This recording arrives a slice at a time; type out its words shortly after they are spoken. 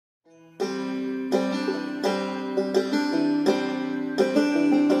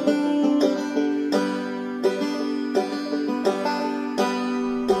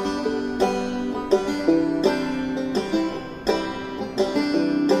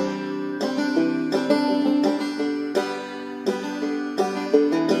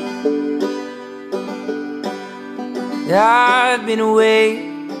I've been away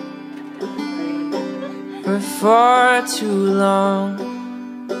for far too long.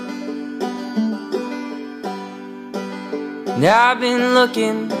 And I've been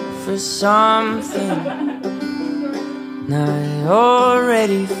looking for something I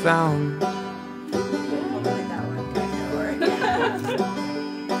already found.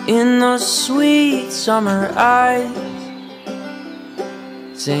 In those sweet summer eyes,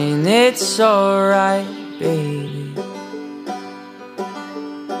 saying it's alright, baby.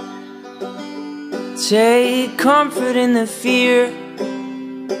 Take comfort in the fear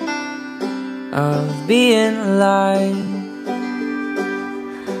of being alive.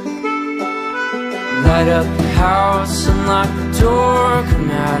 Light up the house, unlock the door, come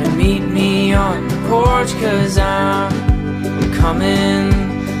out and meet me on the porch, 'cause I'm coming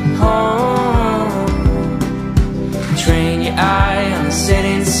home. Train your eye on the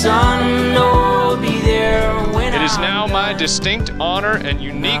setting sun, no, be there when it is now my distinct honor and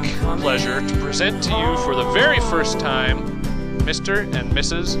unique pleasure to present to you for the very first time Mr. and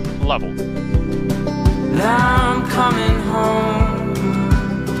Mrs. Lovell. I'm coming home.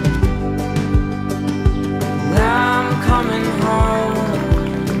 I'm coming home.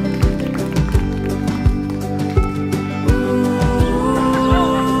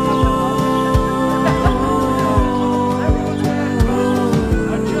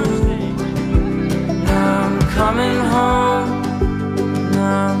 I'm coming home.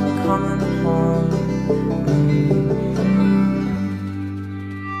 I'm coming home.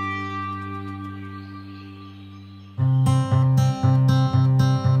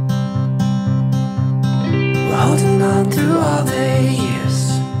 Holding on through all the years,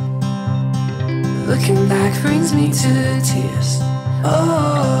 looking back brings me to tears.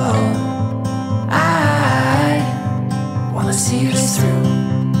 Oh, I wanna see this through.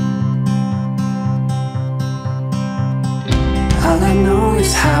 All I know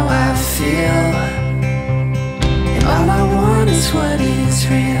is how I feel, and all I want is what is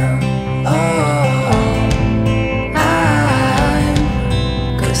real.